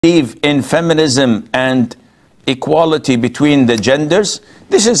believe in feminism and equality between the genders?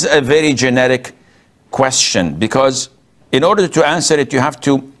 This is a very generic question, because in order to answer it, you have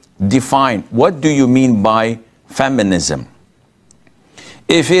to define what do you mean by feminism.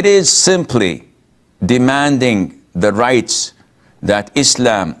 If it is simply demanding the rights that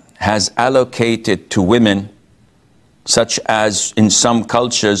Islam has allocated to women, such as in some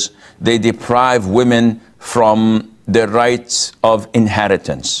cultures they deprive women from the rights of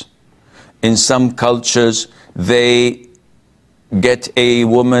inheritance. In some cultures, they get a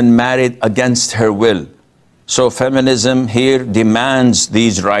woman married against her will. So feminism here demands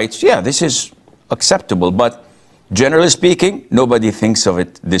these rights. Yeah, this is acceptable, but generally speaking, nobody thinks of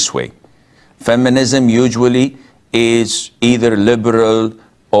it this way. Feminism usually is either liberal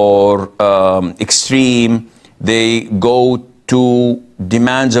or extreme. They go to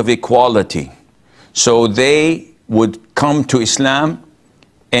demands of equality. So they would come to Islam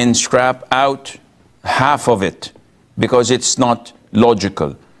and scrap out half of it because it's not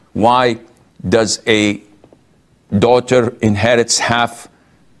logical. Why does a daughter inherits half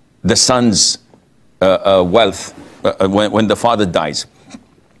the son's wealth when the father dies?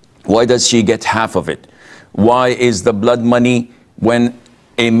 Why does she get half of it? Why is the blood money, when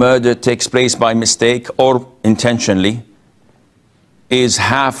a murder takes place by mistake or intentionally, is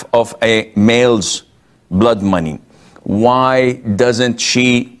half of a male's blood money? Why doesn't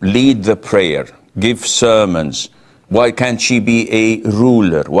she lead the prayer, give sermons? Why can't she be a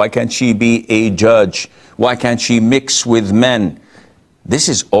ruler? Why can't she be a judge? Why can't she mix with men? This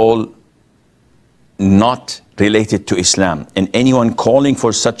is all not related to Islam, and anyone calling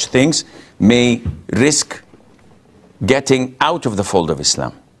for such things may risk getting out of the fold of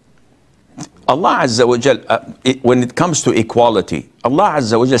Islam. Allah Azza wa Jal, when it comes to equality, Allah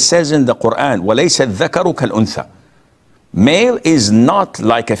Azza wa Jal says in the Quran, وَلَيْسَ الذَّكَرُ كَالْأُنثَى. Male is not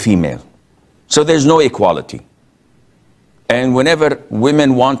like a female. So there's no equality. And whenever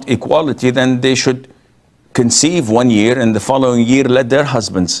women want equality, then they should conceive 1 year and the following year let their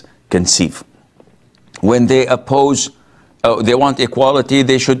husbands conceive. When they oppose, they want equality,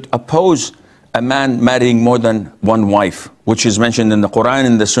 they should oppose a man marrying more than one wife, which is mentioned in the Quran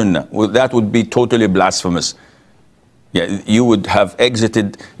and the Sunnah. Well, that would be totally blasphemous. Yeah, you would have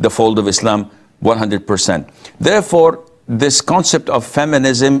exited the fold of Islam 100%. Therefore, this concept of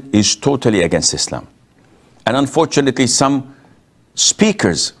feminism is totally against Islam. And unfortunately, some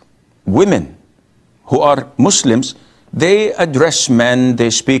speakers, women who are Muslims, they address men, they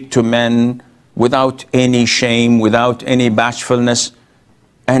speak to men without any shame, without any bashfulness,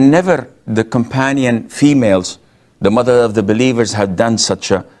 and never the companion females, the mother of the believers, have done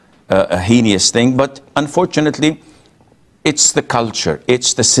such a heinous thing. But unfortunately, it's the culture,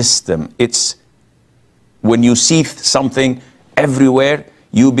 it's the system, it's when you see something everywhere,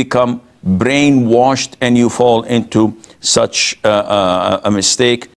 you become brainwashed and you fall into such a mistake.